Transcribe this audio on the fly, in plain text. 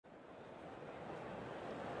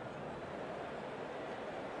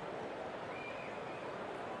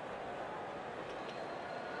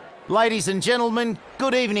Ladies and gentlemen,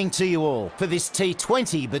 good evening to you all for this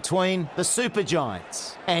T20 between the Super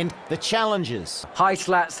Giants and the Challengers. Hi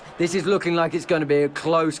Slats, this is looking like it's going to be a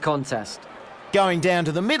close contest. Going down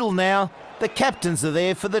to the middle now, the captains are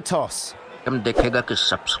there for the toss. हम देखेगा कि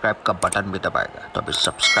subscribe का button भी दबाएगा, तो अभी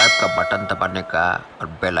subscribe का button दबाने का और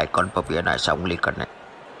बेल आइकन पर भी ऐसा उंगली करने.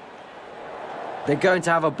 They're going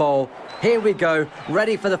to have a bowl. Here we go,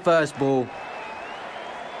 ready for the first ball.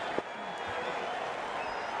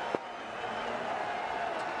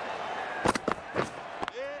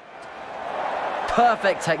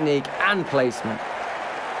 Perfect technique and placement.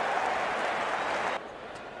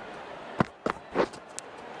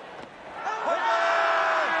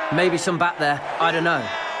 Maybe some bat there, I don't know.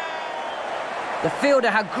 The fielder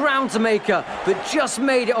had ground to make up, but just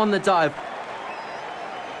made it on the dive.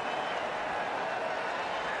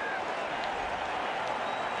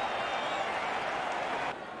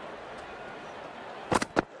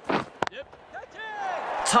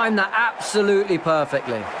 Timed that absolutely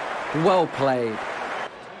perfectly. Well played.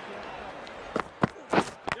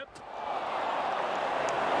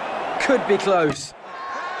 Could be close.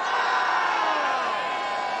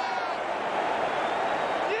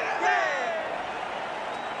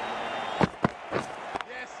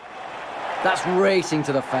 That's racing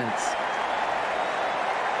to the fence.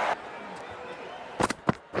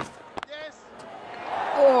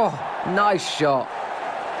 Oh, nice shot.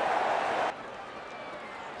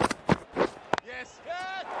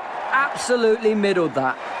 Absolutely middled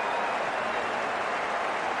that.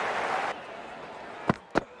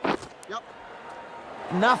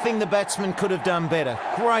 Nothing the batsman could have done better.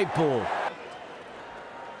 Great ball.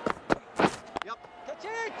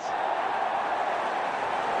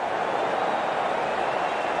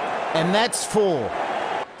 And that's 4.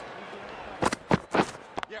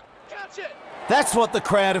 That's what the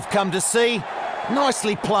crowd have come to see.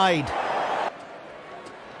 Nicely played.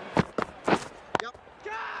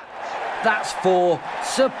 That's 4.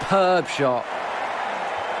 Superb shot.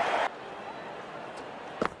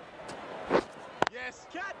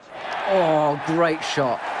 Oh, great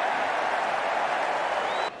shot.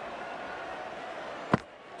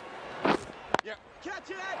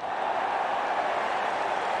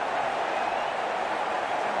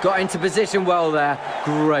 Got into position well there.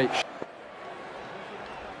 Great.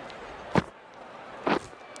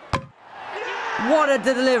 What a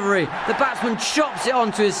delivery. The batsman chops it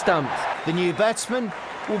onto his stumps. The new batsman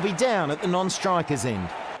will be down at the non-striker's end.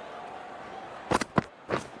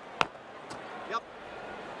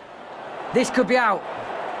 This could be out.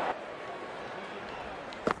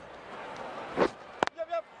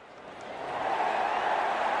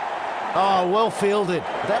 Oh, well fielded.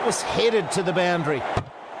 That was headed to the boundary.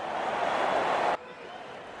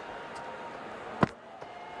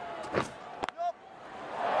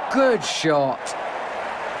 Good shot.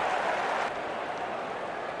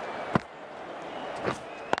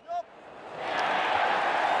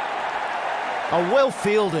 Oh, well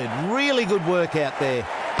fielded. Really good work out there.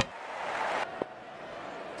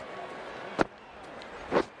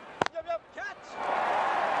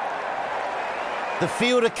 The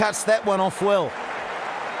fielder cuts that one off well.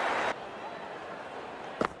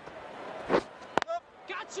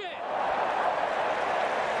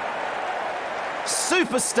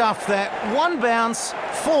 Super stuff that. 1 bounce,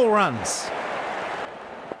 4 runs.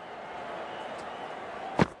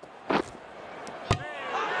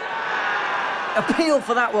 Appeal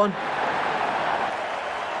for that one.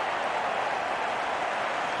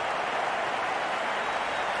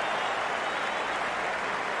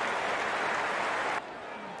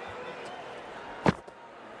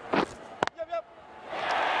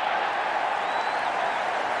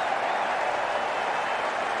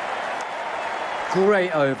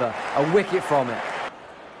 Great over, a wicket from it.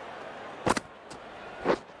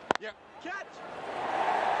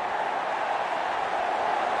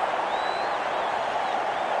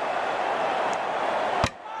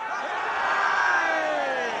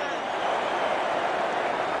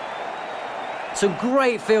 Some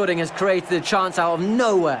great fielding has created a chance out of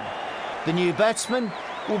nowhere. The new batsman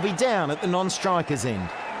will be down at the non-striker's end.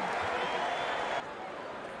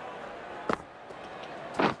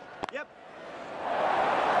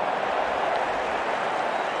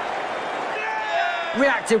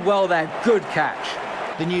 Reacted well there, good catch.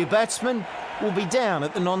 The new batsman will be down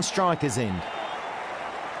at the non-striker's end.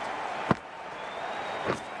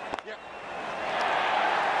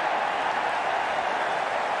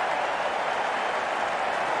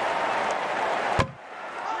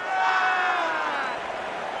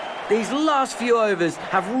 These last few overs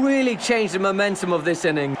have really changed the momentum of this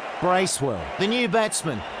inning. Bracewell, the new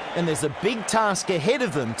batsman, and there's a big task ahead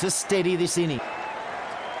of them to steady this inning.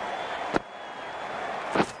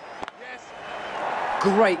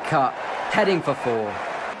 Great cut, heading for 4.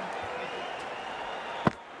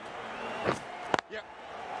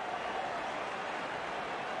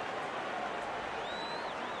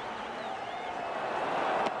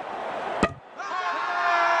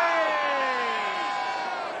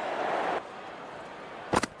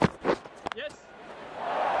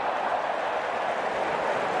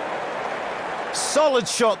 Solid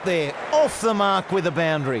shot there, off the mark with a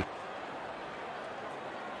boundary.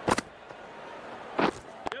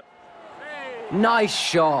 Nice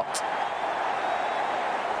shot.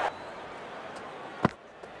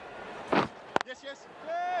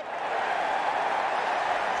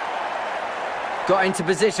 Got into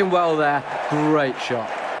position well there. Great shot.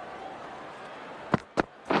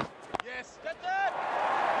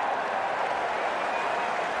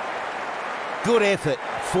 Good effort,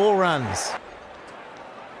 4 runs.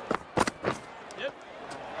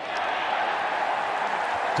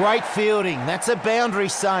 Great fielding, that's a boundary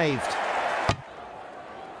saved.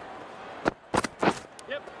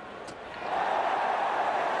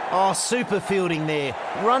 Oh, super fielding there.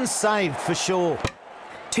 Run saved for sure.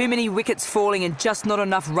 Too many wickets falling and just not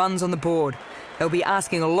enough runs on the board. They'll be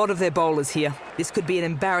asking a lot of their bowlers here. This could be an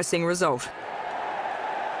embarrassing result.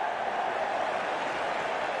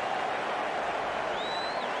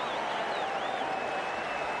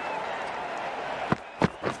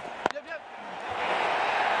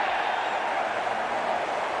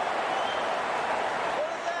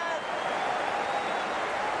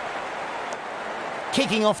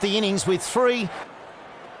 Kicking off the innings with 3.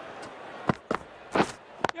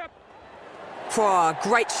 Oh,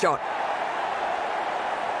 great shot.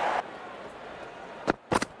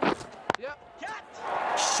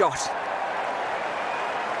 Shot.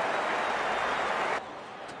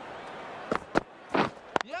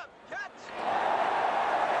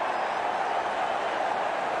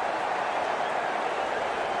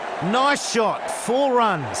 Nice shot, 4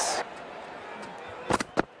 runs.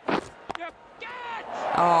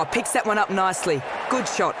 Oh, picks that one up nicely. Good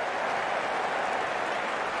shot.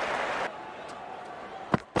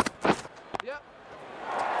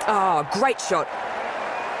 Oh, great shot.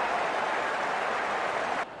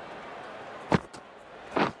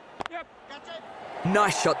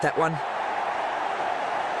 Nice shot, that one.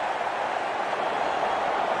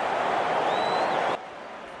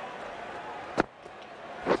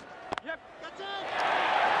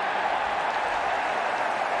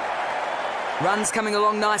 Runs coming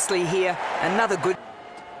along nicely here. Another good...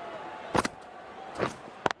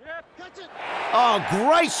 Oh,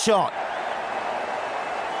 great shot.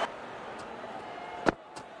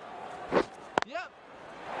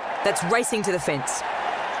 That's racing to the fence.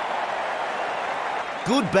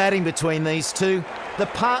 Good batting between these two. The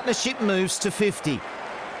partnership moves to 50.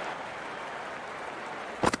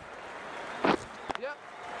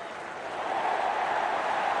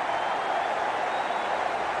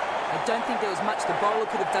 I don't think there was much the bowler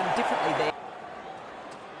could have done differently there.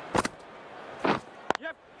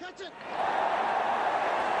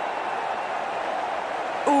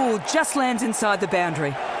 Ooh, just lands inside the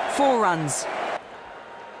boundary. 4 runs.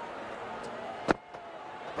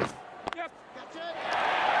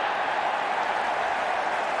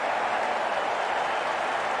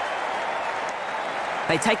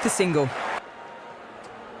 They take the single.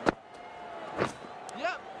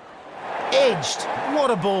 Edged.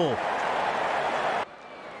 What a ball.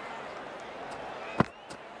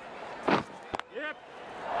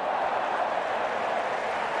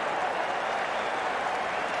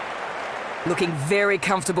 Looking very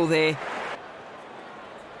comfortable there.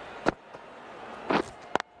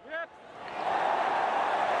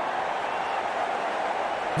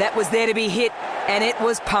 That was there to be hit, and it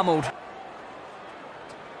was pummeled.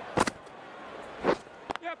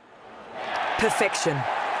 Perfection.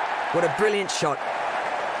 What a brilliant shot.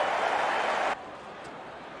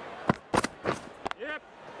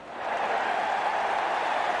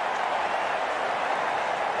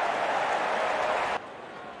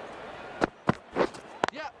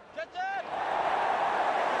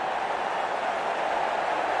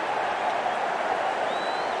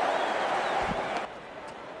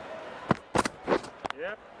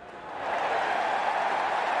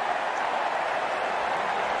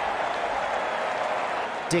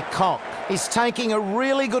 De Kock is taking a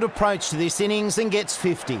really good approach to this innings and gets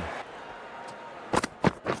 50.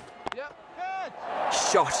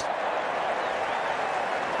 Shot.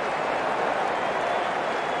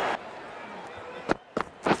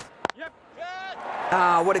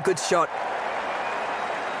 Ah, what a good shot.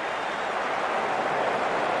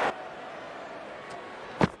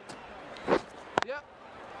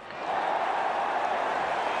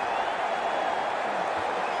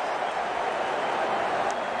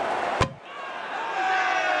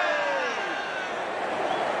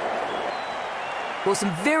 Well,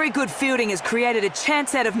 some very good fielding has created a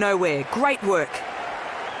chance out of nowhere. Great work.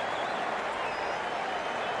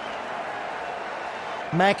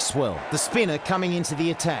 Maxwell, the spinner, coming into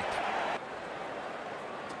the attack.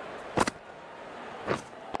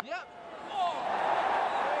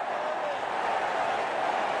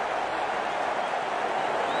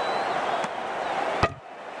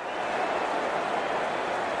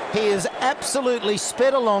 He is absolutely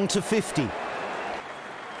sped along to 50.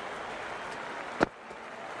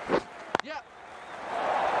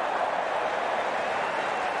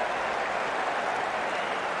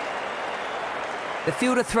 The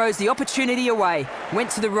fielder throws the opportunity away.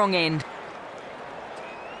 Went to the wrong end.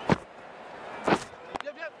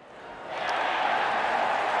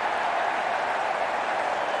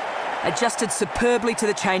 Adjusted superbly to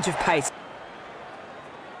the change of pace.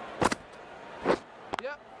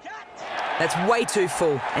 That's way too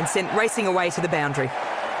full and sent racing away to the boundary.